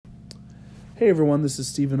Hey everyone, this is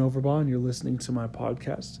Stephen Overbaugh, and you're listening to my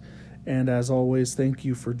podcast. And as always, thank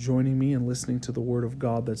you for joining me and listening to the Word of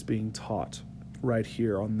God that's being taught right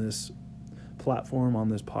here on this platform, on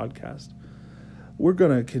this podcast. We're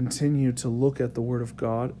going to continue to look at the Word of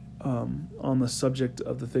God on the subject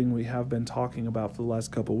of the thing we have been talking about for the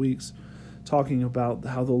last couple weeks, talking about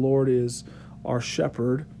how the Lord is our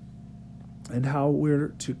shepherd and how we're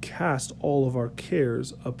to cast all of our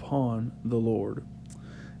cares upon the Lord.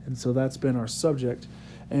 And so that's been our subject.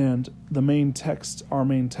 And our main text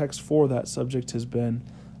for that subject has been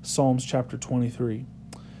Psalms chapter 23.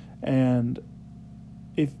 And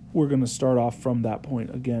if we're going to start off from that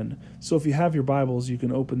point again. So if you have your Bibles, you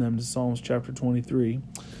can open them to Psalms chapter 23.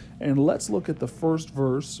 And let's look at the first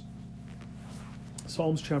verse,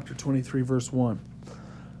 Psalms chapter 23, verse 1.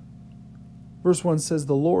 Verse 1 says,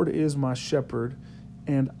 "The Lord is my shepherd,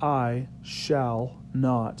 and I shall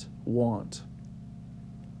not want."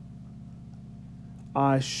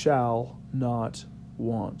 I shall not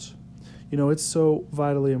want. You know, it's so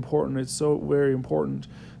vitally important. It's so very important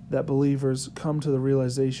that believers come to the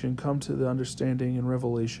realization, come to the understanding and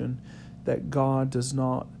revelation that God does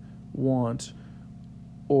not want,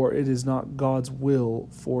 or it is not God's will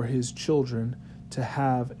for His children to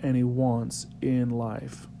have any wants in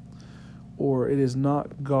life. Or it is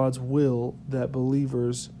not God's will that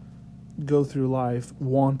believers go through life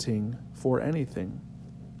wanting for anything.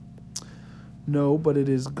 No, but it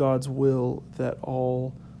is God's will that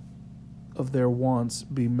all of their wants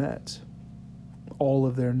be met. All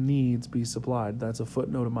of their needs be supplied. That's a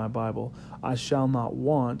footnote in my Bible. I shall not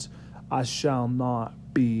want. I shall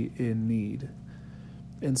not be in need.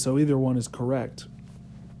 And so either one is correct.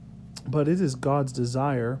 But it is God's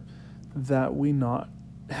desire that we not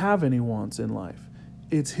have any wants in life.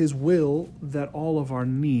 It's His will that all of our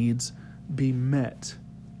needs be met.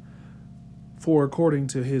 For according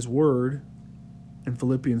to His word, in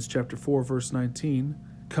Philippians chapter 4, verse 19,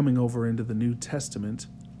 coming over into the New Testament,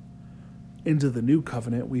 into the New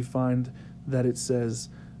Covenant, we find that it says,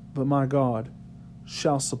 "But my God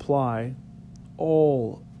shall supply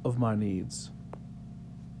all of my needs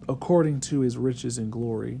according to His riches and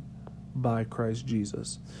glory by Christ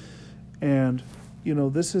Jesus." And, you know,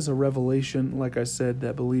 this is a revelation, like I said,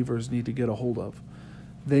 that believers need to get a hold of.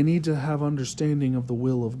 They need to have understanding of the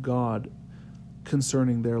will of God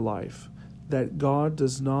concerning their life. That God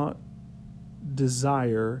does not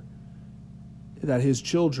desire that His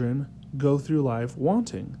children go through life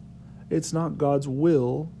wanting. It's not God's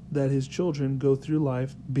will that His children go through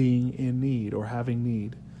life being in need or having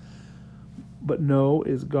need. But no,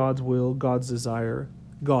 it's God's will, God's desire,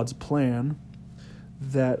 God's plan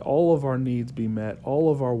that all of our needs be met,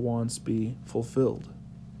 all of our wants be fulfilled.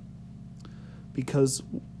 Because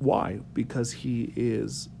why? Because He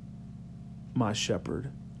is my shepherd.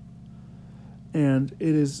 And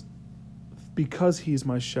it is because He's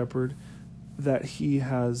my shepherd that He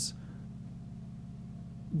has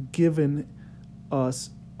given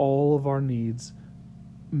us all of our needs,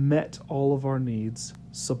 met all of our needs,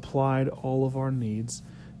 supplied all of our needs.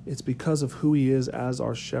 It's because of who He is as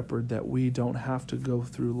our shepherd that we don't have to go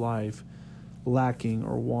through life lacking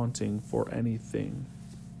or wanting for anything.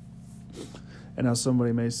 And now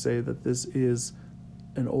somebody may say that this is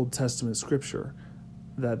an Old Testament scripture,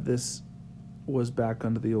 that this was back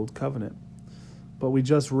under the Old Covenant. But we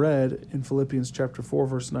just read in Philippians chapter 4,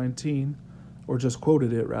 verse 19, or just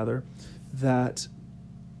quoted it rather, that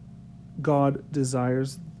God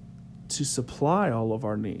desires to supply all of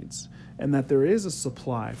our needs, and that there is a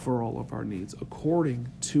supply for all of our needs according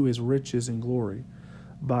to His riches and glory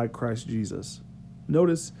by Christ Jesus.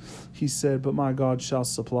 Notice He said, "But my God shall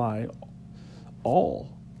supply all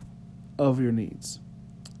of your needs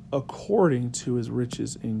according to His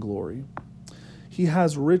riches in glory." He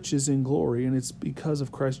has riches in glory, and it's because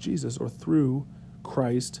of Christ Jesus, or through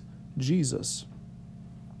Christ Jesus.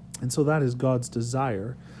 And so that is God's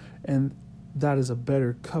desire, and that is a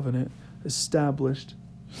better covenant established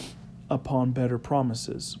upon better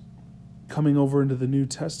promises. Coming over into the New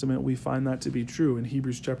Testament, we find that to be true in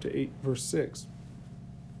Hebrews chapter 8, verse 6.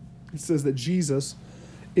 It says that Jesus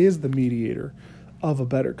is the mediator of a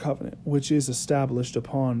better covenant, which is established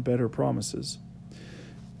upon better promises.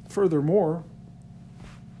 Furthermore,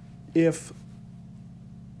 if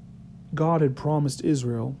God had promised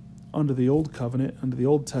Israel under the Old Covenant, under the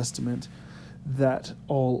Old Testament, that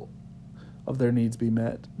all of their needs be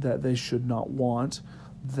met, that they should not want,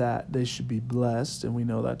 that they should be blessed, and we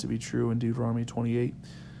know that to be true in Deuteronomy 28,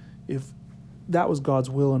 if that was God's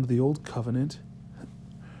will under the Old Covenant,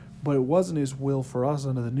 but it wasn't His will for us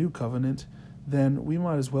under the New Covenant, then we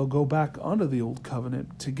might as well go back under the Old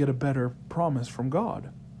Covenant to get a better promise from God.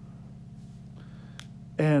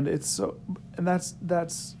 And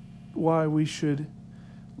that's why we should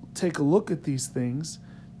take a look at these things,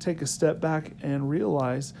 take a step back and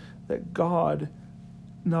realize that God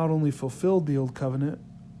not only fulfilled the old covenant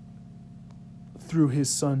through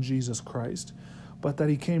his Son Jesus Christ, but that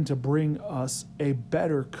he came to bring us a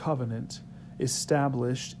better covenant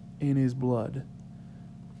established in his blood.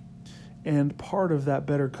 And part of that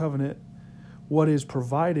better covenant, what is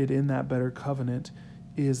provided in that better covenant,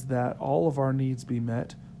 is that all of our needs be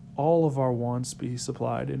met, all of our wants be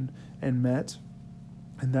supplied and met,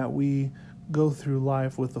 and that we go through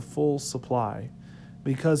life with a full supply,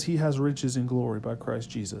 because he has riches in glory by Christ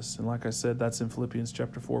Jesus. And like I said, that's in Philippians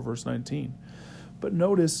chapter 4, verse 19. But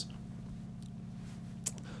notice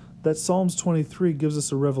that Psalms 23 gives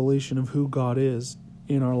us a revelation of who God is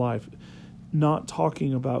in our life, not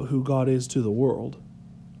talking about who God is to the world.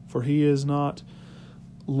 For he is not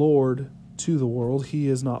Lord to the world, he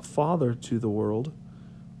is not Father to the world,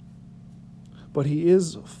 but he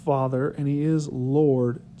is Father and he is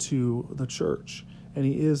Lord to the church, and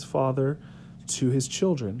he is Father to his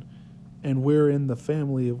children, and we're in the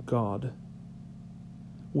family of God.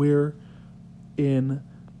 We're in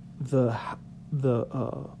the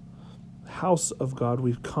house of God.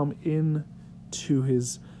 We've come into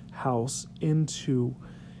his house, into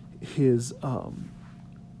his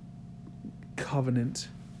covenant,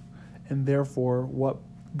 and therefore what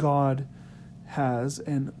God has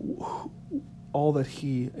and all that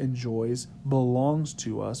he enjoys belongs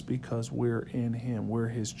to us because we're in him. We're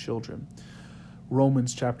his children.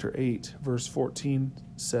 Romans chapter 8, verse 14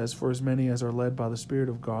 says, "For as many as are led by the Spirit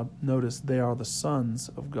of God," notice, "they are the sons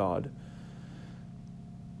of God."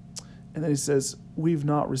 And then he says, "We've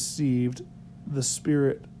not received the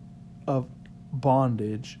spirit of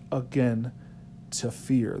bondage again to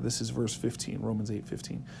fear." This is verse 15, Romans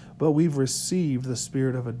 8:15. "But we've received the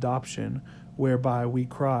spirit of adoption, whereby we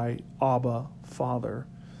cry, Abba, Father."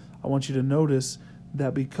 I want you to notice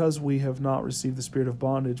that because we have not received the spirit of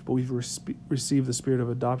bondage, but we've received the spirit of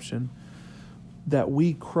adoption, that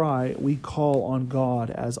we cry, we call on God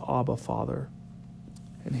as Abba, Father,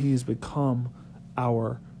 and he has become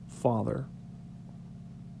our Father.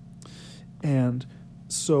 And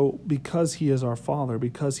so because he is our Father,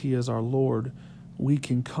 because he is our Lord, we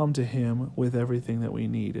can come to him with everything that we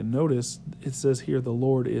need. And notice it says here, the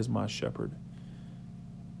Lord is my shepherd.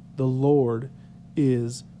 The Lord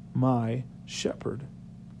is my shepherd.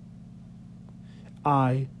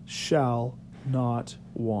 I shall not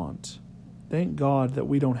want. Thank God that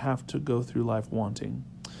we don't have to go through life wanting.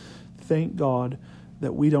 Thank God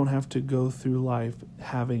that we don't have to go through life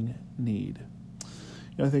having need.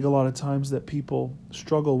 I think a lot of times that people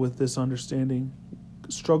struggle with this understanding,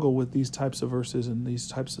 struggle with these types of verses and these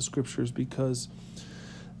types of scriptures because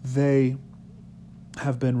they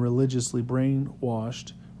have been religiously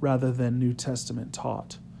brainwashed rather than New Testament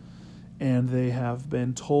taught. And they have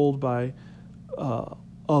been told by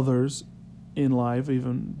others in life,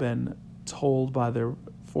 even been told by their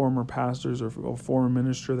former pastors or former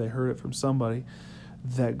minister, they heard it from somebody,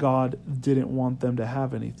 that God didn't want them to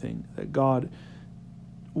have anything, that God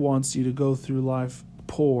wants you to go through life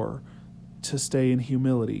poor, to stay in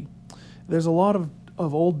humility. There's a lot of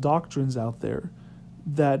old doctrines out there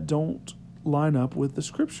that don't line up with the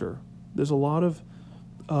Scripture. There's a lot of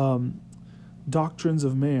doctrines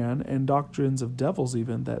of man and doctrines of devils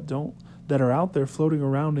even that are out there floating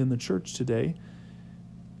around in the church today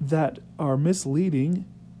that are misleading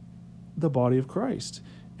the body of Christ,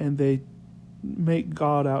 and they make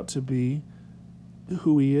God out to be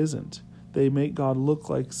who he isn't. They make God look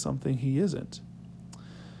like something he isn't.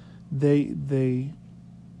 They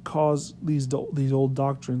cause these old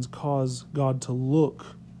doctrines cause God to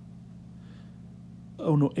look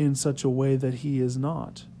in such a way that he is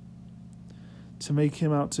not, to make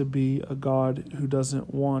him out to be a God who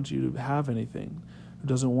doesn't want you to have anything, who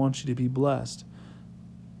doesn't want you to be blessed.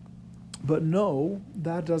 But no,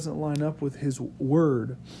 that doesn't line up with his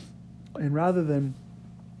word. And rather than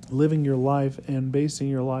living your life and basing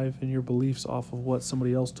your life and your beliefs off of what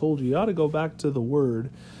somebody else told you, you ought to go back to the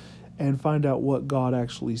word and find out what God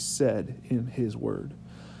actually said in his word,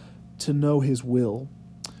 to know his will.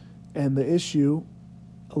 And the issue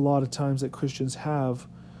a lot of times that Christians have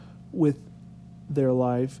with their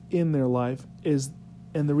life, in their life, is,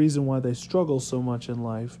 and the reason why they struggle so much in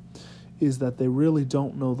life, is that they really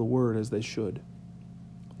don't know the word as they should.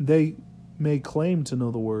 They may claim to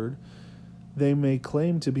know the word. They may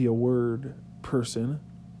claim to be a word person.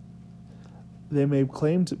 They may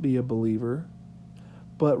claim to be a believer,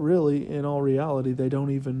 but really, in all reality, they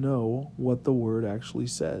don't even know what the word actually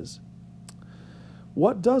says.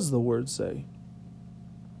 What does the word say?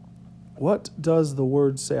 What does the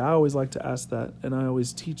Word say? I always like to ask that, and I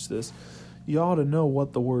always teach this. You ought to know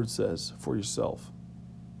what the Word says for yourself.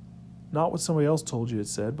 Not what somebody else told you it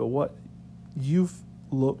said, but what you've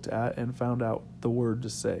looked at and found out the Word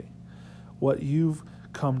to say. What you've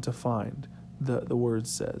come to find the Word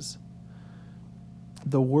says.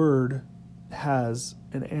 The Word has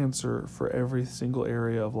an answer for every single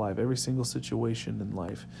area of life, every single situation in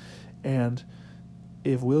life. And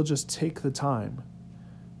if we'll just take the time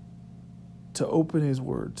to open His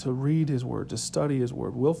Word, to read His Word, to study His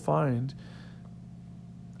Word, we'll find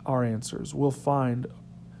our answers. We'll find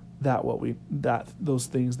those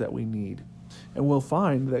things that we need. And we'll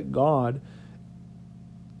find that God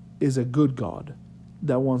is a good God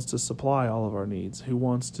that wants to supply all of our needs, who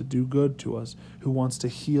wants to do good to us, who wants to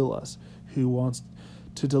heal us, who wants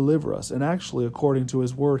to deliver us. And actually, according to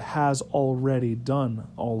His Word, has already done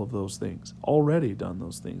all of those things. Already done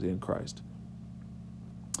those things in Christ.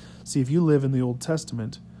 See, if you live in the Old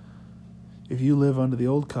Testament, if you live under the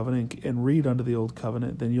Old Covenant and read under the Old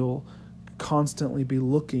Covenant, then you'll constantly be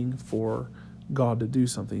looking for God to do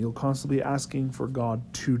something. You'll constantly be asking for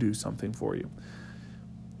God to do something for you.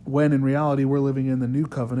 When in reality, we're living in the New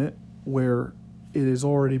Covenant, where it has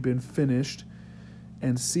already been finished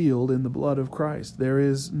and sealed in the blood of Christ. There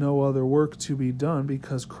is no other work to be done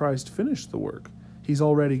because Christ finished the work. He's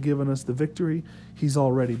already given us the victory. He's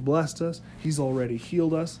already blessed us. He's already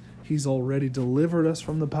healed us. He's already delivered us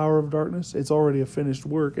from the power of darkness. It's already a finished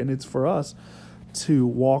work, and it's for us to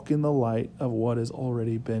walk in the light of what has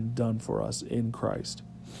already been done for us in Christ.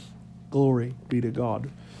 Glory be to God.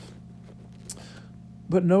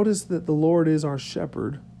 But notice that the Lord is our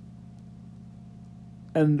shepherd,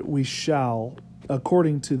 and we shall,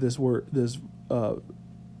 according to this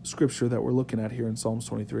scripture that we're looking at here in Psalms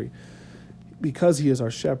 23, because He is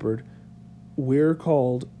our shepherd, we're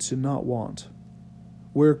called to not want.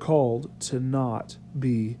 We're called to not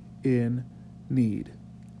be in need.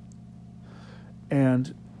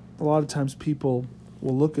 And a lot of times people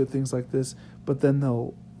will look at things like this, but then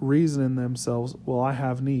they'll reason in themselves, well, I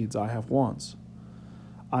have needs, I have wants.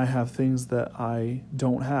 I have things that I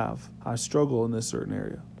don't have. I struggle in this certain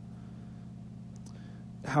area.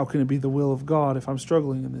 How can it be the will of God if I'm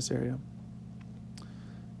struggling in this area?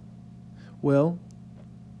 Well,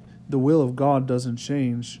 the will of God doesn't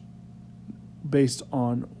change based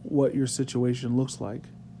on what your situation looks like.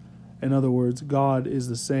 In other words, God is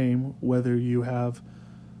the same whether you have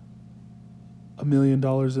 $1 million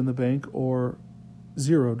in the bank or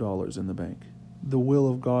 $0 in the bank. The will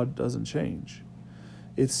of God doesn't change.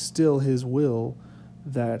 It's still His will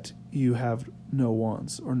that you have no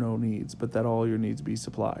wants or no needs, but that all your needs be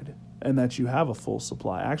supplied, and that you have a full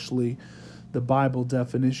supply. Actually, the Bible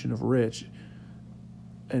definition of rich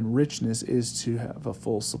and richness is to have a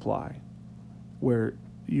full supply, where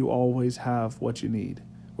you always have what you need,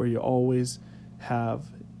 where you always have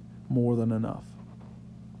more than enough.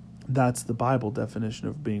 That's the Bible definition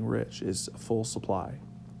of being rich, is a full supply.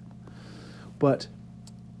 But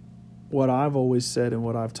what I've always said and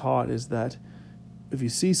what I've taught is that if you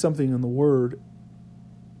see something in the Word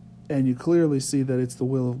and you clearly see that it's the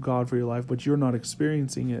will of God for your life, but you're not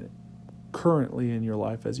experiencing it currently in your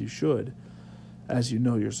life as you should, as you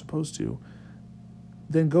know you're supposed to,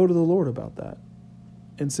 then go to the Lord about that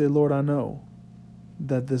and say, Lord, I know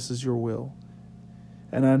that this is your will,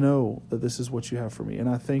 and I know that this is what you have for me, and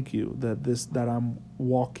I thank you that I'm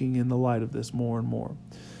walking in the light of this more and more.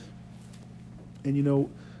 And you know,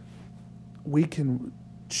 we can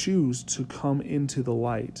choose to come into the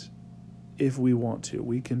light if we want to.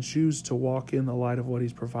 We can choose to walk in the light of what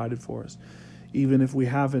He's provided for us, even if we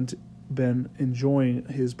haven't been enjoying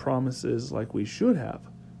His promises like we should have.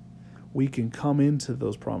 We can come into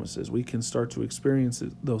those promises. We can start to experience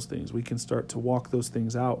those things. We can start to walk those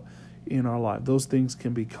things out in our life. Those things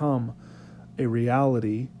can become a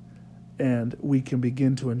reality, and we can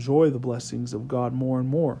begin to enjoy the blessings of God more and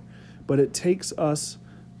more. But it takes us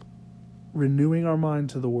renewing our mind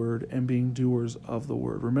to the Word and being doers of the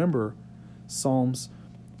Word. Remember, Psalms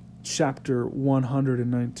chapter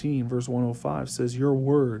 119, verse 105 says, your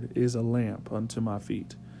word is a lamp unto my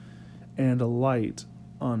feet and a light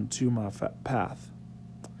unto my path.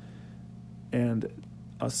 And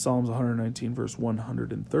Psalms 119, verse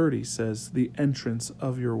 130 says, the entrance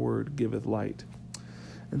of your word giveth light.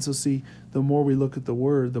 And so see, the more we look at the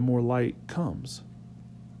Word, the more light comes.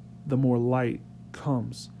 The more light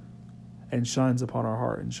comes and shines upon our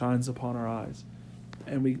heart and shines upon our eyes.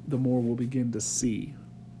 And the more we'll begin to see.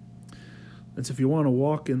 And so if you want to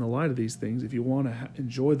walk in the light of these things, if you want to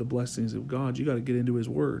enjoy the blessings of God, you got to get into His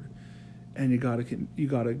Word. And you got to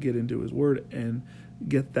get into His Word and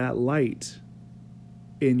get that light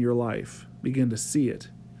in your life. Begin to see it.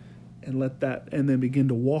 And then begin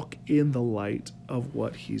to walk in the light of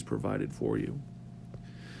what he's provided for you.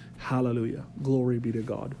 Hallelujah. Glory be to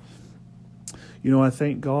God. I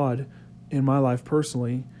thank God in my life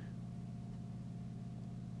personally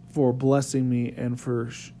for blessing me and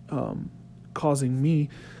for causing me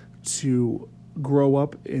to grow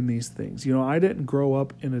up in these things. I didn't grow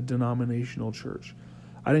up in a denominational church.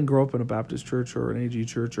 I didn't grow up in a Baptist church or an AG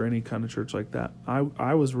church or any kind of church like that.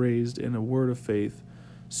 I was raised in a Word of Faith,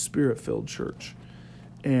 Spirit-filled church.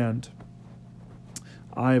 And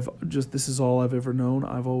this is all I've ever known.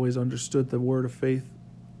 I've always understood the Word of Faith.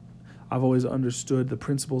 I've always understood the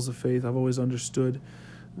principles of faith. I've always understood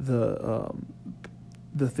the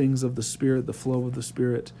things of the Spirit, the flow of the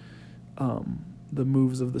Spirit, the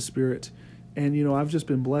moves of the Spirit. And, I've just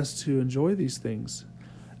been blessed to enjoy these things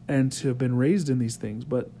and to have been raised in these things.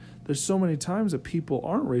 But there's so many times that people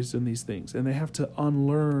aren't raised in these things, and they have to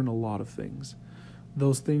unlearn a lot of things.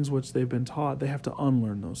 Those things which they've been taught, they have to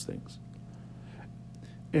unlearn those things.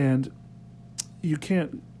 And you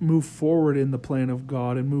can't move forward in the plan of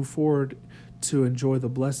God and move forward to enjoy the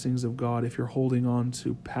blessings of God if you're holding on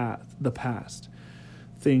to the past.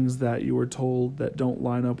 Things that you were told that don't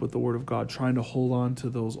line up with the Word of God, trying to hold on to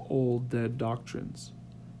those old dead doctrines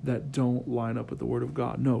that don't line up with the Word of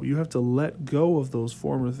God. No, you have to let go of those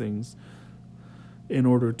former things in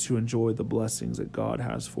order to enjoy the blessings that God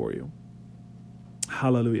has for you.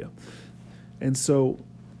 Hallelujah. And so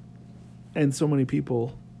many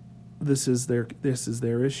people, this is their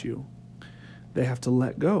issue. They have to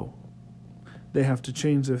let go. They have to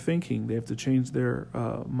change their thinking. They have to change their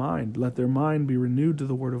mind. Let their mind be renewed to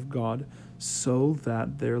the Word of God so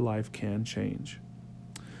that their life can change.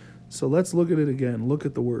 So let's look at it again. Look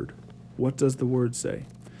at the Word. What does the Word say?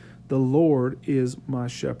 The Lord is my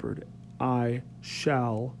shepherd. I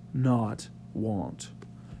shall not want.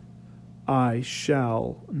 I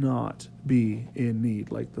shall not be in need,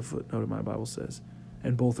 like the footnote of my Bible says.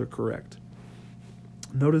 And both are correct.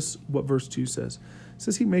 Notice what verse 2 says. It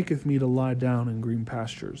says, He maketh me to lie down in green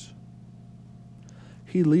pastures.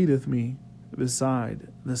 He leadeth me beside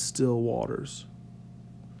the still waters.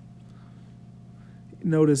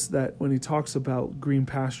 Notice that when he talks about green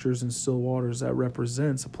pastures and still waters, that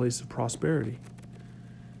represents a place of prosperity.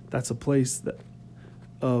 That's a place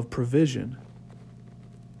of provision.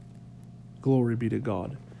 Glory be to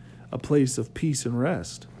God. A place of peace and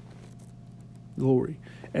rest. Glory.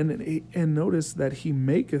 And notice that he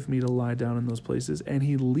maketh me to lie down in those places, and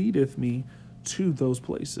he leadeth me to those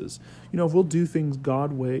places. If we'll do things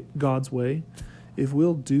God's way, if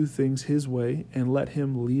we'll do things his way and let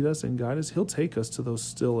him lead us and guide us, he'll take us to those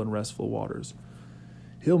still and restful waters.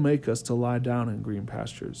 He'll make us to lie down in green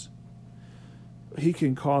pastures. He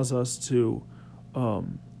can cause us to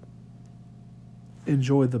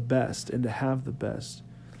enjoy the best and to have the best.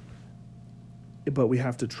 But we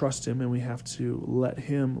have to trust him, and we have to let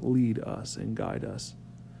him lead us and guide us.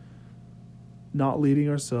 Not leading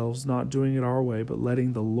ourselves, not doing it our way, but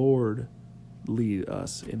letting the Lord lead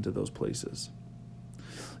us into those places.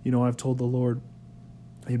 I've told the Lord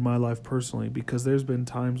in my life personally, because there's been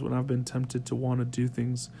times when I've been tempted to want to do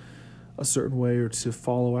things a certain way or to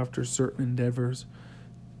follow after certain endeavors.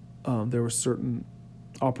 There were certain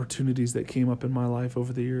opportunities that came up in my life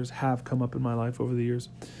over the years, have come up in my life over the years,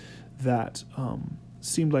 that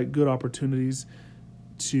seemed like good opportunities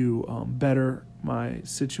to better my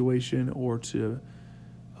situation or to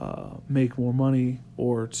make more money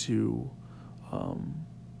or to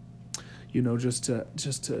just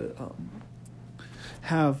to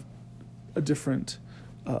have a different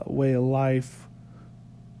way of life,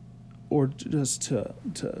 or just to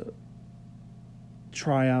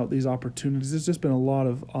try out these opportunities. There's just been a lot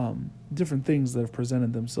of different things that have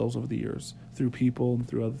presented themselves over the years through people and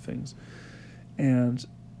through other things. And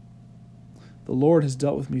the Lord has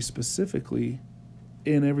dealt with me specifically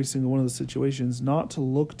in every single one of the situations, not to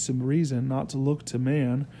look to reason, not to look to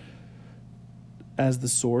man as the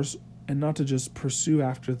source, and not to just pursue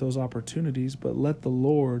after those opportunities, but let the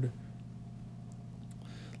Lord,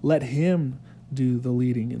 let him do the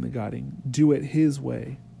leading and the guiding, do it his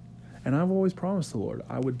way. And I've always promised the Lord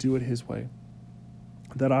I would do it his way,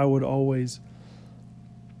 that I would always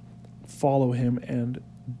follow him and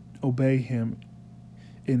obey him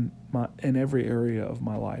in every area of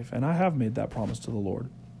my life. And I have made that promise to the Lord,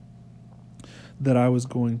 that I was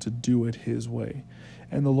going to do it his way.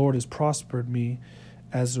 And the Lord has prospered me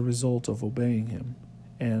as a result of obeying him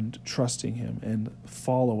and trusting him and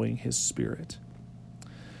following his Spirit.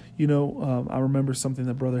 I remember something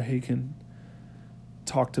that Brother Hagin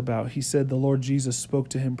talked about. He said the Lord Jesus spoke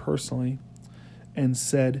to him personally and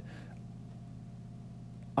said,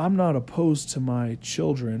 I'm not opposed to my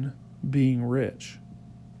children being rich.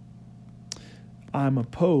 I'm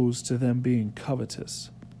opposed to them being covetous.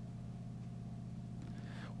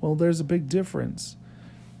 Well, there's a big difference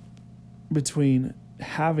between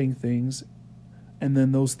having things and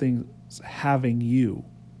then those things having you.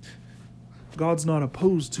 God's not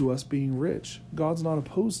opposed to us being rich. God's not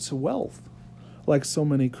opposed to wealth, like so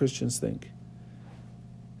many Christians think.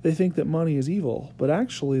 They think that money is evil, but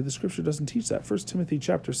actually the scripture doesn't teach that. 1 Timothy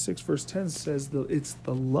chapter 6, verse 10 says that it's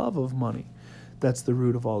the love of money that's the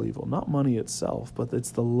root of all evil. Not money itself, but it's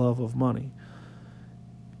the love of money.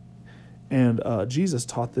 And Jesus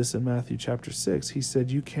taught this in Matthew chapter 6. He said,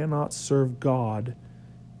 you cannot serve God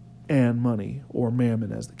and money, or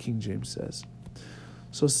mammon, as the King James says.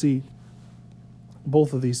 So see,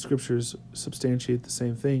 both of these scriptures substantiate the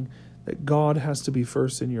same thing, that God has to be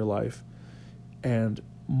first in your life, and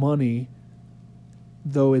money,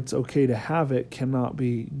 though it's okay to have it, cannot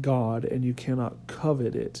be God, and you cannot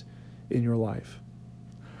covet it in your life.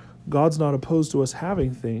 God's not opposed to us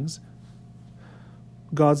having things.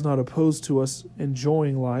 God's not opposed to us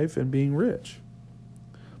enjoying life and being rich.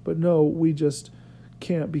 But no, we just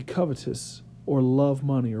can't be covetous or love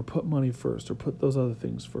money or put money first or put those other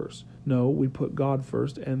things first. No, we put God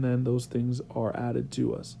first, and then those things are added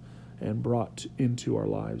to us and brought into our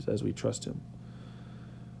lives as we trust Him.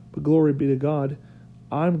 But glory be to God,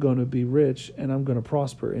 I'm going to be rich and I'm going to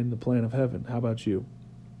prosper in the plan of heaven. How about you?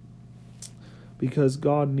 Because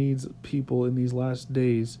God needs people in these last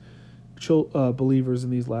days, believers in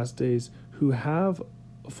these last days, who have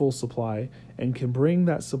a full supply and can bring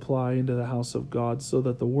that supply into the house of God so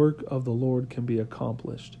that the work of the Lord can be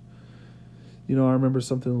accomplished. You know, I remember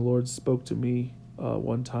something the Lord spoke to me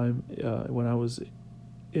one time when I was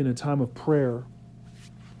in a time of prayer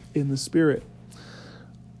in the Spirit.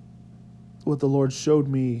 What the Lord showed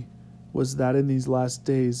me was that in these last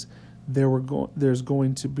days, there's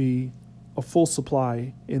going to be a full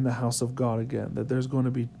supply in the house of God again, that there's going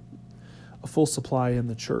to be a full supply in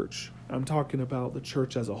the church. I'm talking about the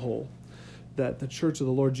church as a whole, that the church of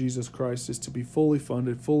the Lord Jesus Christ is to be fully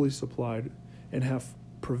funded, fully supplied, and have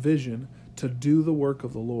provision to do the work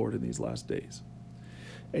of the Lord in these last days.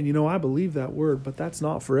 And you know, I believe that word, but that's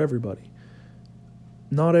not for everybody.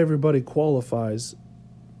 Not everybody qualifies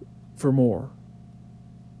for more.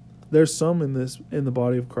 There's some in the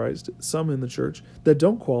body of Christ, some in the church, that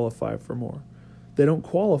don't qualify for more. They don't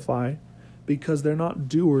qualify because they're not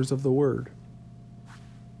doers of the word.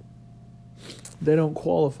 They don't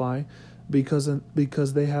qualify because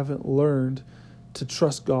they haven't learned to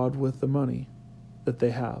trust God with the money that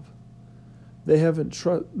they have. They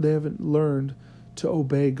haven't learned to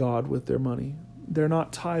obey God with their money. They're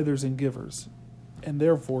not tithers and givers, and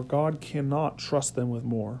therefore God cannot trust them with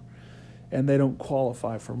more, and they don't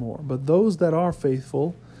qualify for more. But those that are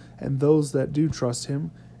faithful, and those that do trust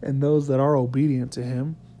Him, and those that are obedient to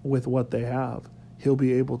Him with what they have, He'll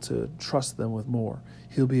be able to trust them with more.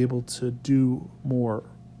 He'll be able to do more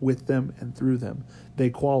with them and through them. They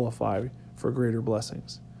qualify for greater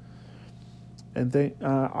blessings. And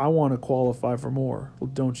I want to qualify for more,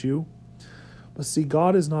 don't you? But see,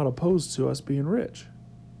 God is not opposed to us being rich.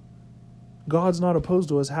 God's not opposed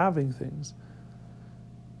to us having things.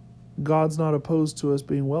 God's not opposed to us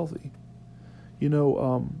being wealthy. You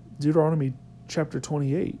know, Deuteronomy chapter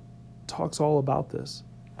 28 talks all about this.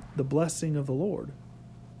 The blessing of the Lord.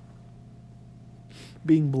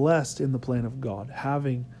 Being blessed in the plan of God.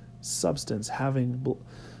 Having substance. Having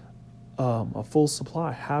a full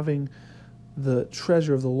supply. Having the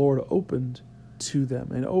treasure of the Lord opened to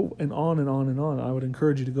them. And on and on and on. I would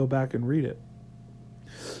encourage you to go back and read it.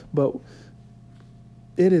 But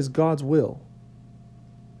it is God's will.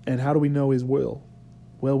 And how do we know His will?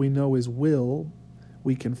 Well, we know His will.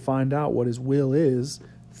 We can find out what His will is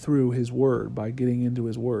through His Word, by getting into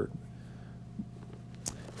His Word.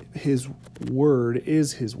 His Word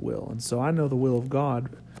is His will. And so I know the will of God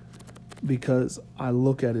because I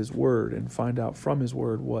look at His Word and find out from His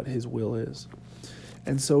Word what His will is.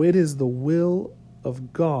 And so it is the will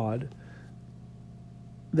of God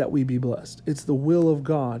that we be blessed. It's the will of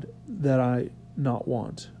God that I not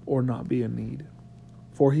want or not be in need.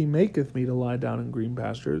 For He maketh me to lie down in green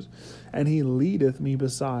pastures, and He leadeth me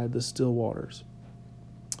beside the still waters.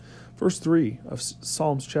 Verse 3 of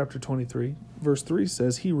Psalms chapter 23, verse 3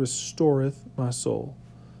 says, He restoreth my soul,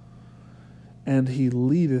 and He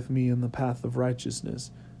leadeth me in the path of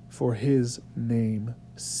righteousness for His name's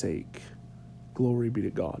sake. Glory be to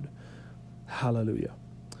God. Hallelujah.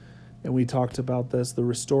 And we talked about this. The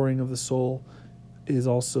restoring of the soul is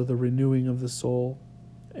also the renewing of the soul.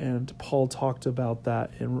 And Paul talked about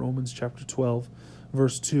that in Romans chapter 12,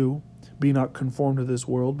 verse 2. Be not conformed to this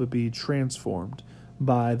world, but be transformed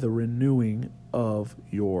by the renewing of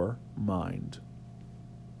your mind.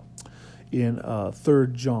 In 3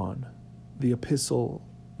 John, the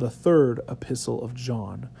third epistle of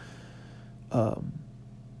John,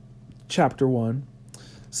 chapter 1,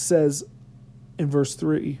 says in verse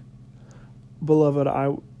 3, Beloved,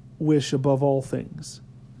 I wish above all things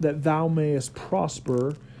that thou mayest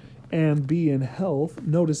prosper and be in health.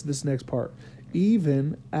 Notice this next part.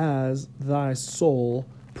 Even as thy soul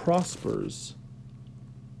prospers.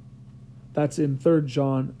 That's in 3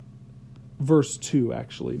 John verse 2,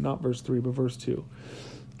 actually. Not verse 3, but verse 2.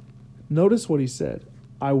 Notice what he said.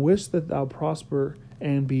 I wish that thou prosper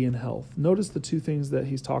and be in health. Notice the two things that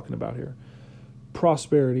he's talking about here.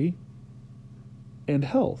 Prosperity and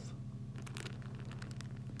health.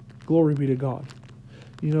 Glory be to God.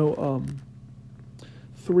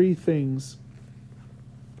 Three things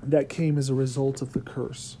that came as a result of the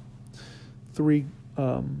curse. Three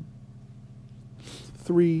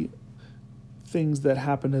things that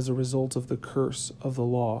happened as a result of the curse of the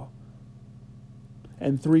law.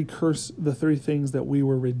 And the three things that we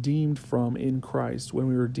were redeemed from in Christ when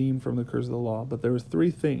we were redeemed from the curse of the law. But there were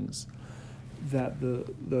three things that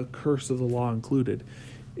the curse of the law included.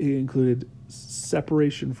 It included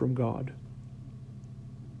separation from God.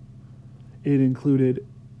 It included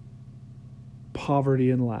poverty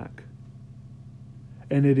and lack.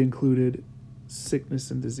 And it included sickness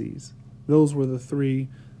and disease. Those were the three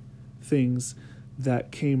things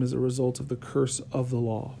that came as a result of the curse of the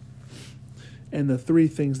law. And the three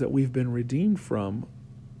things that we've been redeemed from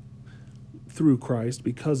through Christ,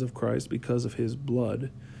 because of his blood,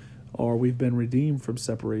 are we've been redeemed from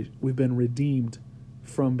separation. We've been redeemed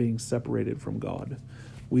from being separated from God.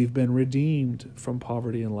 We've been redeemed from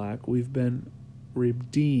poverty and lack. We've been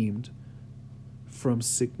redeemed from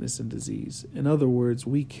sickness and disease. In other words,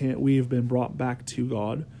 we have been brought back to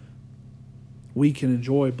God. We can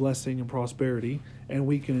enjoy blessing and prosperity, and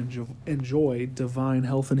we can enjoy divine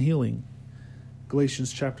health and healing.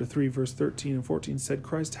 Galatians chapter 3, verse 13 and 14 said,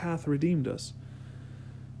 Christ hath redeemed us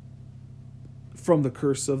from the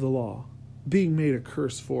curse of the law, being made a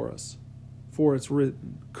curse for us. For it's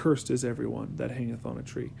written, cursed is everyone that hangeth on a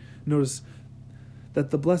tree. Notice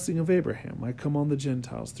that the blessing of Abraham might come on the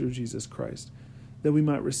Gentiles through Jesus Christ, that we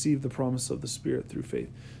might receive the promise of the Spirit through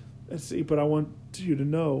faith. But I want you to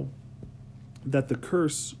know that the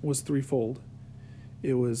curse was threefold.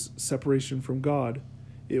 It was separation from God,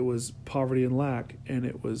 it was poverty and lack, and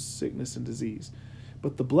it was sickness and disease.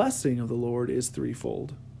 But the blessing of the Lord is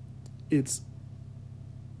threefold. It's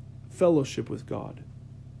fellowship with God,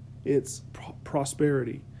 it's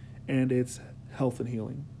prosperity, and it's health and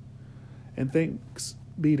healing. And thanks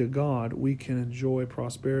be to God, we can enjoy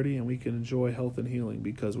prosperity and we can enjoy health and healing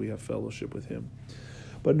because we have fellowship with him.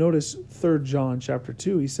 But notice 3 John chapter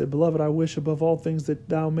 2, he said, Beloved, I wish above all things that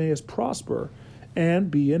thou mayest prosper and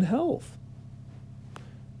be in health.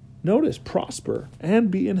 Notice, prosper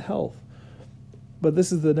and be in health. But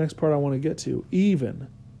this is the next part I want to get to. Even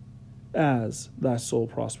as thy soul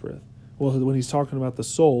prospereth. Well, when he's talking about the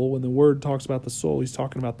soul, when the word talks about the soul, he's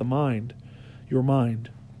talking about the mind, your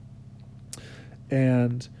mind.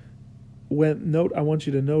 And I want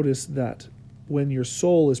you to notice that when your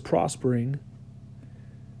soul is prospering,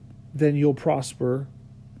 then you'll prosper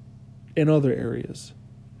in other areas.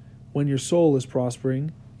 When your soul is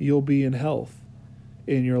prospering, you'll be in health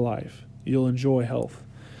in your life. You'll enjoy health.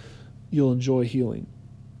 You'll enjoy healing.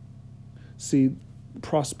 See,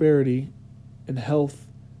 prosperity and health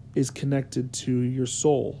is connected to your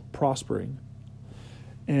soul prospering.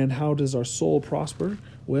 And how does our soul prosper?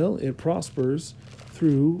 Well, it prospers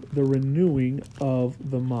through the renewing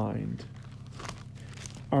of the mind.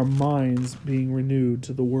 Our minds being renewed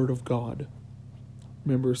to the Word of God.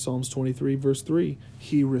 Remember Psalms 23, verse 3.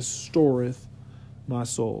 He restoreth my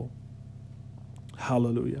soul.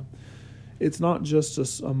 Hallelujah. It's not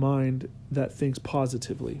just a mind that thinks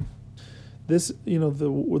positively. This, the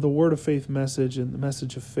Word of Faith message and the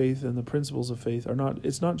message of faith and the principles of faith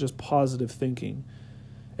it's not just positive thinking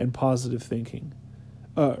and positive speaking.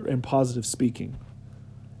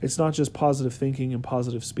 It's not just positive thinking and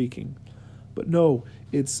positive speaking. But no,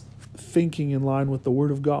 it's thinking in line with the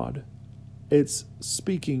Word of God. It's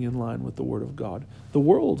speaking in line with the Word of God. The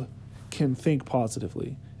world can think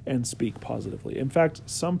positively and speak positively. In fact,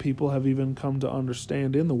 some people have even come to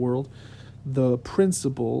understand in the world the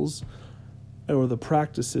principles or the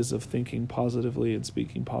practices of thinking positively and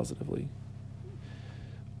speaking positively.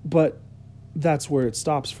 But that's where it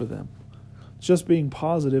stops for them. Just being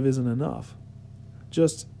positive isn't enough.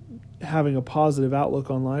 Just having a positive outlook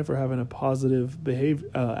on life or having a positive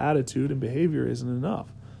attitude and behavior isn't enough.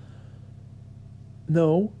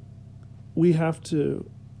 No, we have to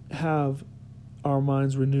have our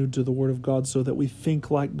minds renewed to the Word of God so that we think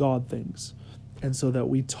like God thinks and so that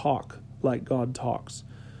we talk like God talks.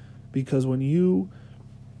 Because when you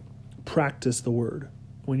practice the Word,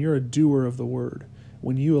 when you're a doer of the Word,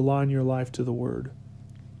 when you align your life to the Word,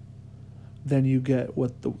 then you get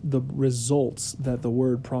what the results that the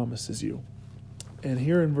Word promises you. And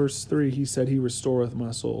here in verse 3, he said, He restoreth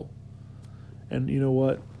my soul. And you know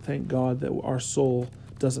what? Thank God that our soul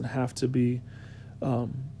doesn't have to be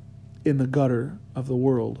in the gutter of the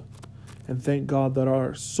world. And thank God that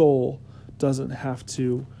our soul doesn't have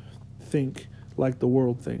to think like the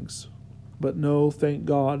world thinks. But no, thank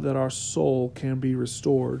God that our soul can be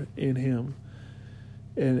restored in Him.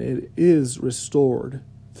 And it is restored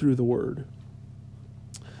through the Word.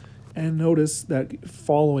 And notice that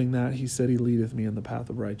following that, he said, He leadeth me in the path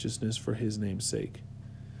of righteousness for His name's sake.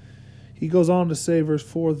 He goes on to say, verse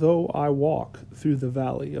 4, though I walk through the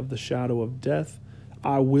valley of the shadow of death,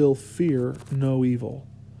 I will fear no evil,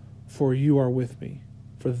 for you are with me,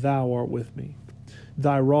 for thou art with me.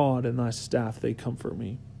 Thy rod and thy staff, they comfort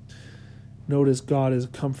me. Notice God is a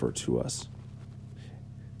comfort to us.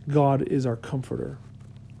 God is our comforter.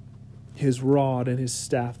 His rod and His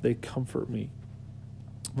staff, they comfort me.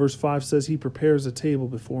 Verse 5 says, He prepares a table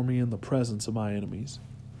before me in the presence of my enemies.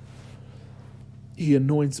 He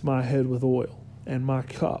anoints my head with oil, and my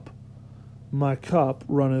cup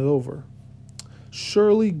runneth over.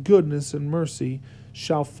 Surely goodness and mercy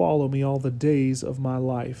shall follow me all the days of my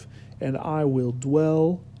life, and I will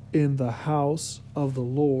dwell in the house of the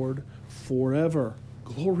Lord forever.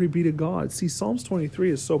 Glory be to God. See, Psalms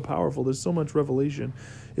 23 is so powerful. There's so much revelation.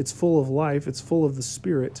 It's full of life. It's full of the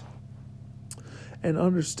Spirit. And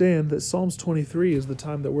understand that Psalms 23 is the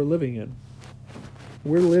time that we're living in.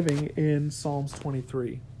 We're living in Psalms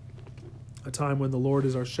 23, a time when the Lord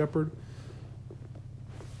is our shepherd.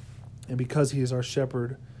 And because He is our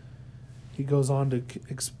shepherd, He goes on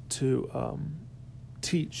to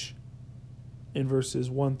teach in verses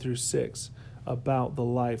 1 through 6 about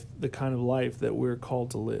the kind of life that we're called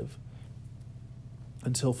to live.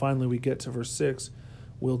 Until finally we get to verse 6,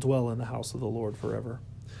 we'll dwell in the house of the Lord forever.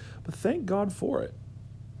 But thank God for it.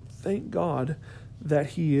 Thank God that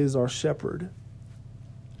He is our shepherd.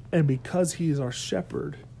 And because He is our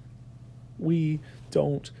shepherd, we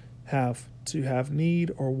don't have to have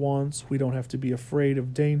need or wants. We don't have to be afraid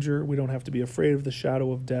of danger. We don't have to be afraid of the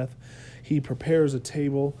shadow of death. He prepares a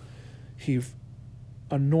table. He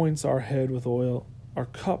anoints our head with oil. Our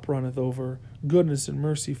cup runneth over. Goodness and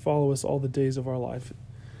mercy follow us all the days of our life.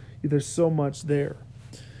 There's so much there.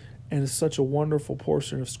 And it's such a wonderful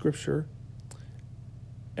portion of Scripture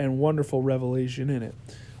and wonderful revelation in it.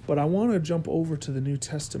 But I want to jump over to the New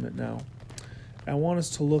Testament now. I want us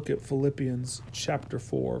to look at Philippians chapter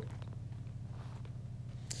 4.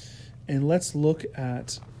 And let's look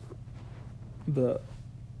at the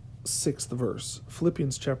 6th verse.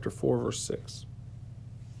 Philippians chapter 4, verse 6.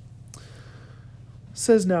 It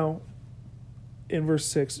says now, in verse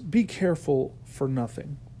 6, be careful for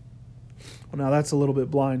nothing. Well, now that's a little bit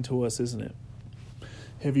blind to us, isn't it?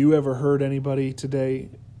 Have you ever heard anybody today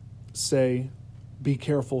say, be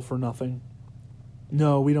careful for nothing?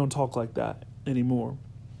 No, we don't talk like that anymore.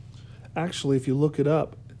 Actually, if you look it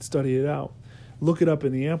up and study it out, look it up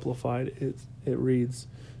in the Amplified, it reads,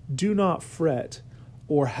 do not fret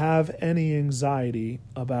or have any anxiety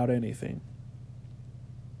about anything.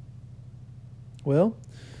 Well,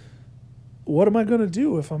 what am I going to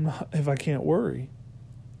do if I can't worry?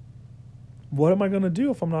 What am I going to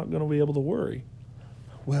do if I'm not going to be able to worry?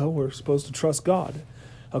 Well, we're supposed to trust God.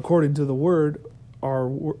 According to the Word,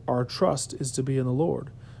 our trust is to be in the Lord.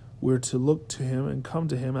 We're to look to Him and come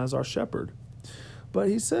to Him as our shepherd. But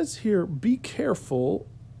he says here, be careful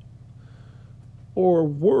or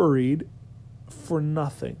worried for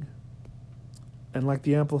nothing. And like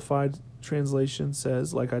the Amplified translation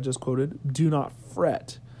says, like I just quoted, do not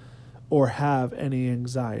fret or have any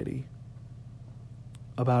anxiety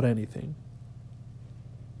about anything.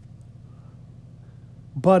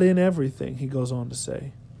 But in everything, he goes on to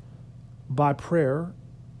say, by prayer,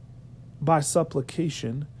 by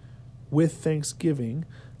supplication, with thanksgiving,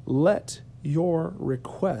 let your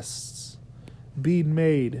requests be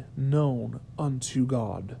made known unto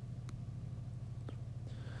God.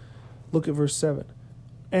 Look at verse 7.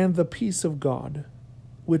 And the peace of God,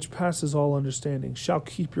 which passes all understanding, shall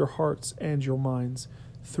keep your hearts and your minds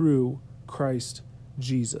through Christ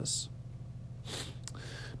Jesus.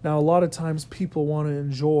 Now, a lot of times people want to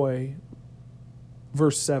enjoy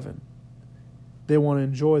verse 7. They want to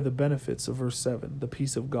enjoy the benefits of verse 7, the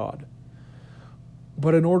peace of God.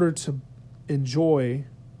 But in order to enjoy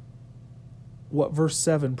what verse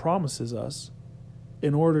 7 promises us,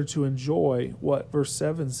 in order to enjoy what verse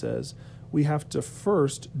 7 says, we have to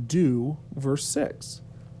first do verse 6.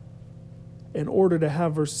 In order to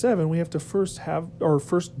have verse 7, we have to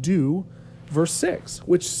first do verse 6,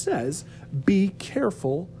 which says, be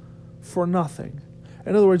careful for nothing.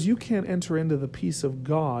 In other words, you can't enter into the peace of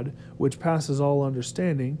God, which passes all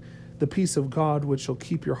understanding, the peace of God which shall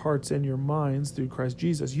keep your hearts and your minds through Christ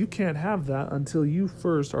Jesus. You can't have that until you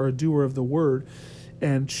first are a doer of the word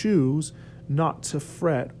and choose not to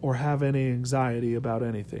fret or have any anxiety about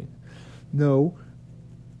anything. No,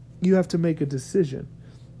 you have to make a decision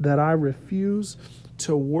that I refuse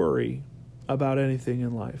to worry about anything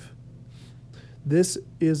in life. This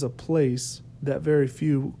is a place that very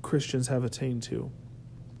few Christians have attained to.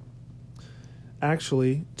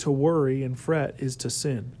 Actually, to worry and fret is to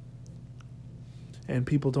sin. And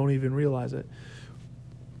people don't even realize it.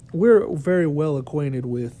 We're very well acquainted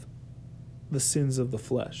with the sins of the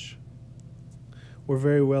flesh. We're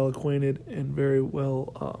very well acquainted and very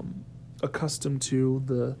well accustomed to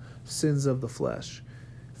the sins of the flesh.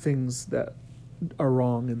 Things that are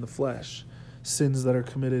wrong in the flesh. Sins that are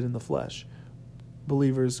committed in the flesh.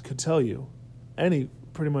 Believers could tell you,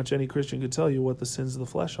 pretty much any Christian could tell you what the sins of the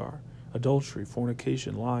flesh are. Adultery,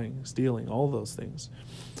 fornication, lying, stealing, all those things.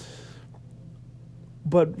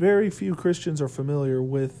 But very few Christians are familiar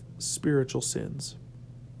with spiritual sins.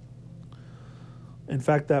 In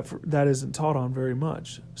fact, that isn't taught on very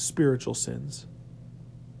much. Spiritual sins.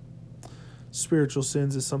 Spiritual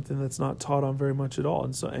sins is something that's not taught on very much at all.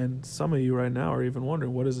 And some of you right now are even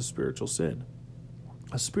wondering, what is a spiritual sin?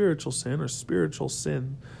 A spiritual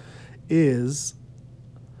sin is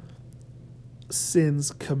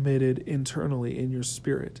sins committed internally in your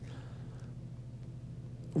spirit.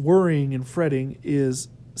 Worrying and fretting is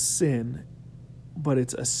sin, but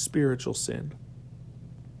it's a spiritual sin.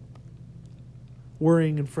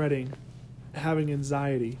 Worrying and fretting, having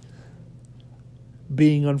anxiety,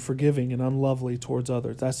 being unforgiving and unlovely towards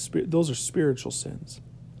others, those are spiritual sins.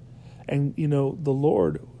 And, the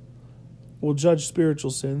Lord will judge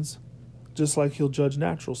spiritual sins just like he'll judge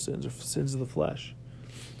natural sins or sins of the flesh.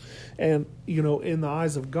 And, in the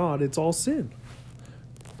eyes of God, it's all sin.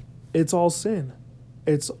 It's all sin.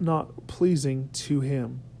 It's not pleasing to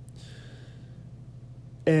him.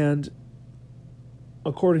 And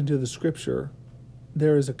according to the scripture,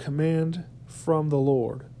 there is a command from the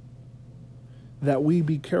Lord that we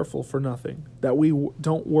be careful for nothing, that we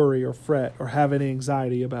don't worry or fret or have any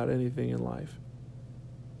anxiety about anything in life.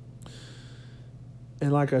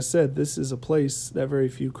 And like I said, this is a place that very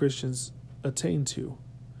few Christians attain to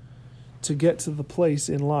get to the place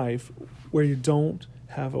in life where you don't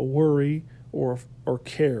have a worry or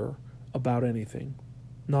care about anything.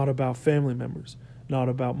 Not about family members, not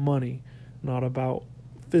about money, not about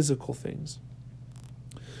physical things,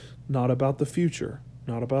 not about the future,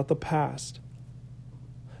 not about the past.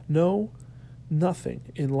 No, nothing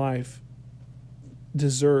in life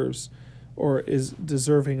deserves or is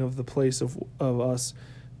deserving of the place of us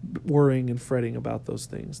worrying and fretting about those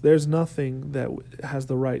things. There's nothing that has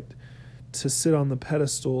the right to sit on the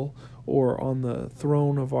pedestal or on the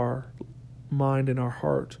throne of our mind and our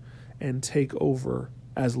heart and take over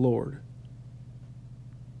as Lord.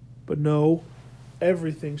 But no,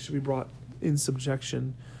 everything should be brought in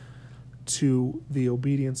subjection to the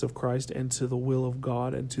obedience of Christ and to the will of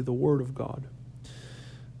God and to the Word of God.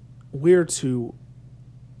 We're to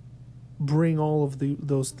bring all of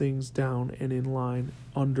those things down and in line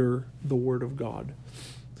under the Word of God,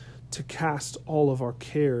 to cast all of our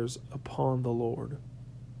cares upon the Lord.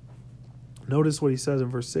 Notice what he says in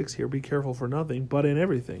verse 6 here, be careful for nothing, but in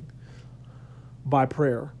everything, by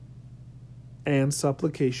prayer and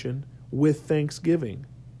supplication with thanksgiving.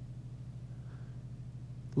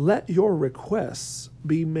 Let your requests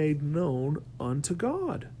be made known unto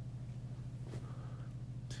God.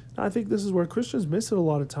 Now, I think this is where Christians miss it a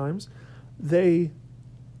lot of times. They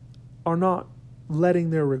are not letting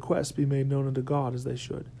their requests be made known unto God as they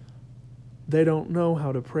should. They don't know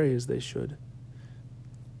how to pray as they should.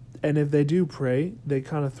 And if they do pray, they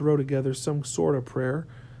kind of throw together some sort of prayer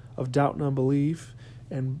of doubt and unbelief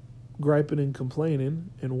and griping and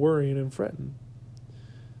complaining and worrying and fretting.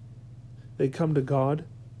 They come to God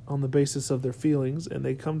on the basis of their feelings, and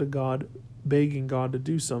they come to God begging God to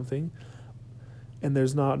do something, and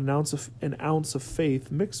there's not an ounce of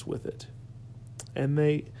faith mixed with it. And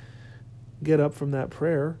they get up from that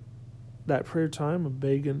prayer time of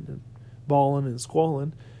begging and bawling and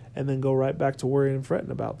squalling, and then go right back to worrying and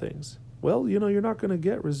fretting about things. Well, you're not going to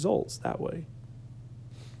get results that way.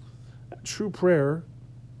 True prayer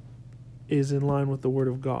is in line with the Word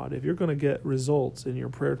of God. If you're going to get results in your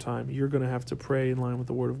prayer time, you're going to have to pray in line with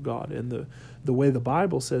the Word of God. And the way the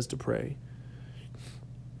Bible says to pray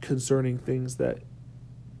concerning things that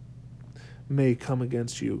may come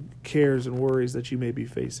against you, cares and worries that you may be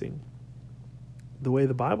facing. The way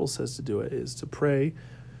the Bible says to do it is to pray,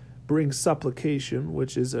 bring supplication,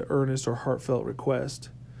 which is an earnest or heartfelt request,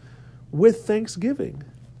 with thanksgiving.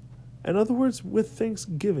 In other words, with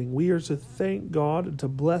thanksgiving, we are to thank God and to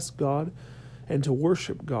bless God and to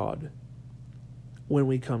worship God when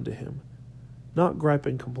we come to Him. Not gripe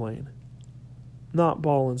and complain, not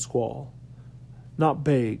bawl and squall, not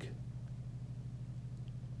beg,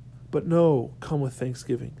 but no, come with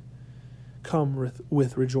thanksgiving, come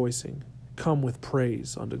with rejoicing, come with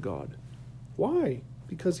praise unto God. Why?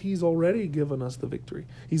 Because He's already given us the victory.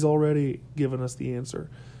 He's already given us the answer.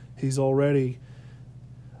 He's already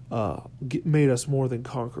made us more than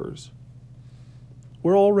conquerors.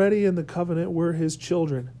 We're already in the covenant. We're His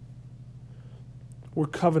children. We're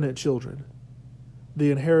covenant children.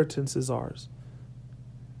 The inheritance is ours.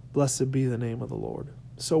 Blessed be the name of the Lord.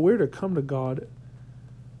 So we're to come to God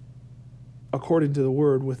according to the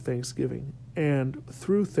Word with thanksgiving. And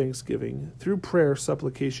through thanksgiving, through prayer,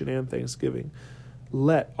 supplication, and thanksgiving,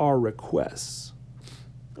 let our requests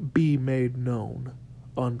be made known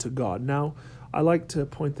unto God. Now, I like to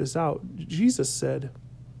point this out. Jesus said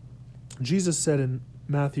in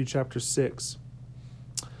Matthew chapter 6,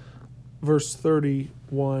 verse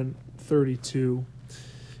 31, 32,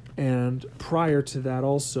 and prior to that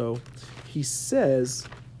also, He says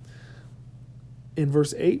in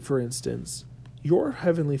verse 8, for instance, your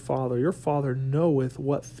heavenly Father, your Father knoweth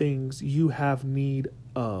what things you have need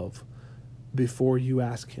of before you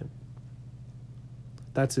ask Him.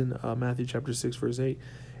 That's in Matthew chapter 6, verse 8.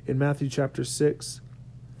 In Matthew chapter 6,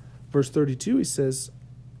 verse 32, He says,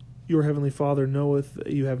 your heavenly Father knoweth that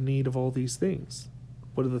you have need of all these things.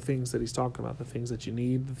 What are the things that He's talking about? The things that you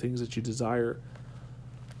need, the things that you desire.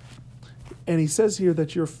 And He says here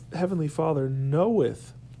that your heavenly Father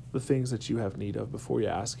knoweth the things that you have need of before you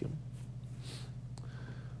ask Him.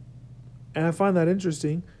 And I find that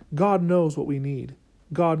interesting. God knows what we need.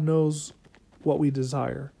 God knows what we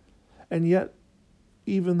desire. And yet,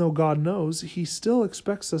 even though God knows, He still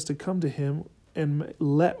expects us to come to Him and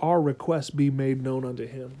let our requests be made known unto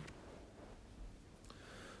Him.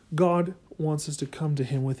 God wants us to come to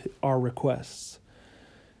Him with our requests.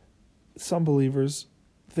 Some believers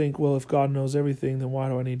think, well, if God knows everything, then why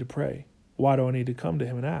do I need to pray? Why do I need to come to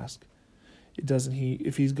Him and ask?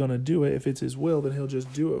 If He's going to do it, if it's His will, then He'll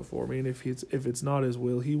just do it for me. And if it's not His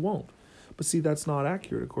will, He won't. But see, that's not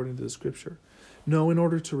accurate according to the Scripture. No, in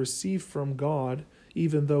order to receive from God,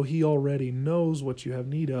 even though He already knows what you have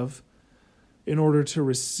need of, in order to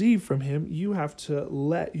receive from Him, you have to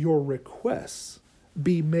let your requests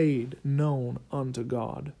be made known unto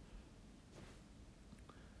God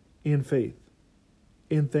in faith,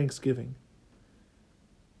 in thanksgiving,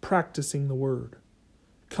 practicing the Word,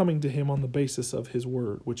 coming to Him on the basis of His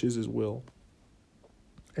Word, which is His will,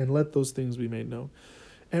 and let those things be made known.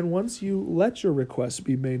 And once you let your requests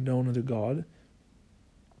be made known unto God,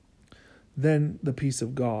 then the peace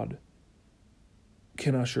of God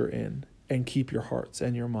can usher in and keep your hearts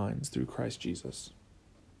and your minds through Christ Jesus.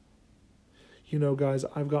 You know, guys,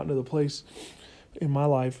 I've gotten to the place in my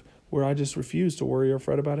life where I just refuse to worry or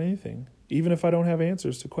fret about anything, even if I don't have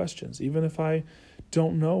answers to questions, even if I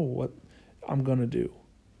don't know what I'm going to do,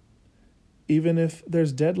 even if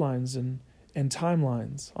there's deadlines and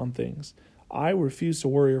timelines on things. I refuse to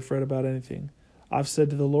worry or fret about anything. I've said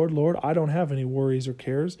to the Lord, Lord, I don't have any worries or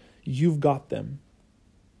cares. You've got them.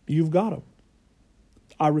 You've got them.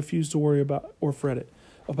 I refuse to worry about or fret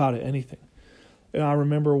about anything. And I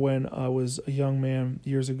remember when I was a young man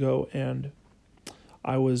years ago, and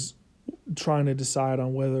I was trying to decide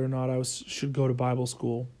on whether or not I should go to Bible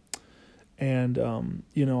school. And,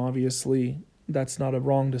 obviously that's not a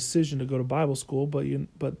wrong decision to go to Bible school, but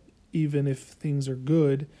even if things are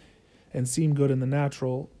good and seem good in the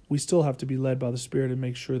natural, we still have to be led by the Spirit and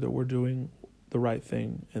make sure that we're doing the right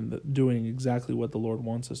thing and doing exactly what the Lord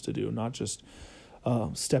wants us to do, not just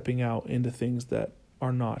stepping out into things that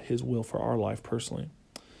are not His will for our life personally.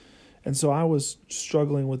 And so I was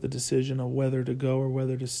struggling with the decision of whether to go or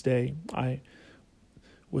whether to stay. I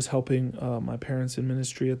was helping my parents in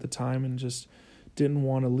ministry at the time and just didn't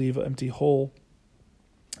want to leave an empty hole.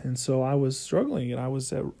 And so I was struggling, and I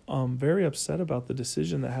was very upset about the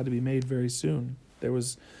decision that had to be made very soon. There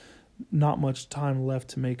was not much time left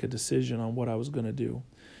to make a decision on what I was going to do.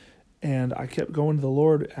 And I kept going to the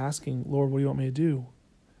Lord asking, Lord, what do you want me to do?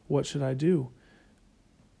 What should I do?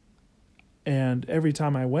 And every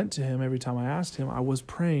time I went to Him, every time I asked Him, I was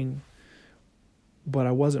praying but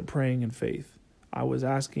I wasn't praying in faith. I was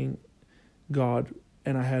asking God,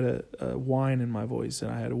 and I had a whine in my voice,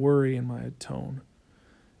 and I had a worry in my tone,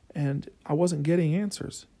 and I wasn't getting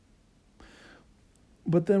answers.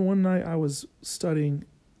 But then one night I was studying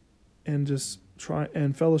and just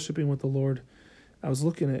fellowshipping with the Lord. I was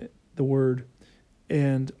looking at the Word,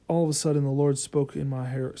 and all of a sudden the Lord spoke in my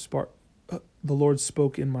the Lord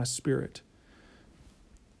spoke in my spirit,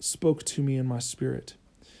 spoke to me in my spirit,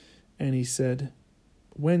 and He said,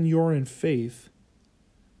 "When you're in faith,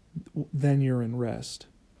 then you're in rest."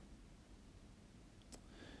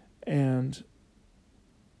 And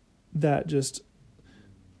that just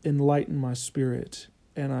enlightened my spirit,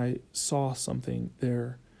 and I saw something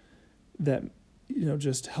there that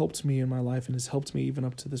just helped me in my life and has helped me even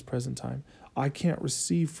up to this present time. I can't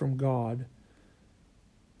receive from God.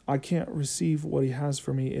 I can't receive what He has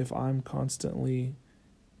for me if I'm constantly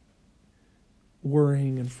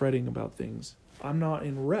worrying and fretting about things. I'm not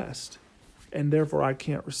in rest, and therefore I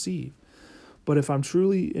can't receive. But if I'm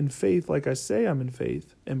truly in faith, like I say I'm in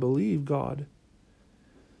faith, and believe God,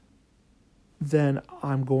 then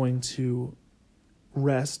I'm going to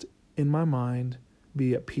rest in my mind,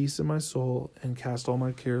 be at peace in my soul, and cast all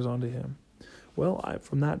my cares onto Him. Well,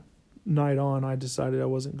 from that night on, I decided I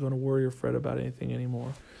wasn't going to worry or fret about anything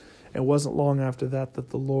anymore. It wasn't long after that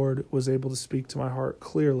the Lord was able to speak to my heart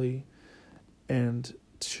clearly and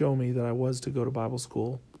show me that I was to go to Bible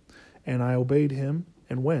school. And I obeyed Him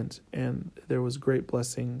and went, and there was great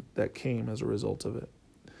blessing that came as a result of it.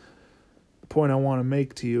 The point I want to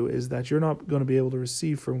make to you is that you're not going to be able to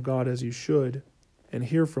receive from God as you should and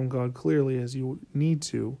hear from God clearly as you need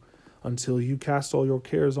to until you cast all your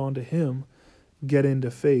cares onto Him, get into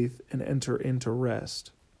faith, and enter into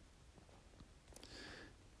rest.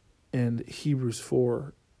 And Hebrews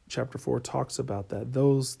 4, chapter 4 talks about that.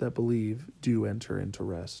 Those that believe do enter into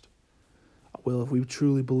rest. Well, if we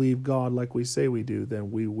truly believe God like we say we do,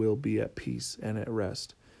 then we will be at peace and at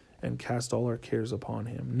rest and cast all our cares upon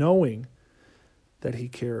Him, knowing that He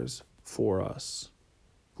cares for us.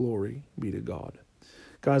 Glory be to God.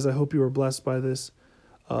 Guys, I hope you are blessed by this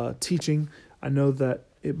teaching. I know that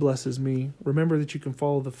it blesses me. Remember that you can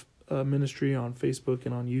follow the ministry on Facebook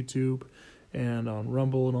and on YouTube and on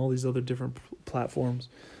Rumble and all these other different platforms.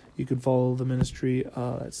 You can follow the ministry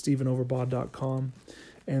at StephenOverbaugh.com.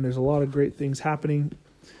 And there's a lot of great things happening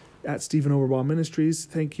at Stephen Overbaugh Ministries.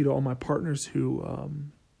 Thank you to all my partners who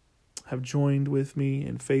have joined with me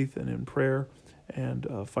in faith and in prayer and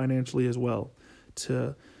financially as well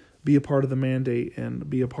to be a part of the mandate and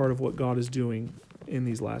be a part of what God is doing in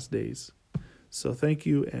these last days. So thank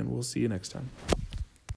you, and we'll see you next time.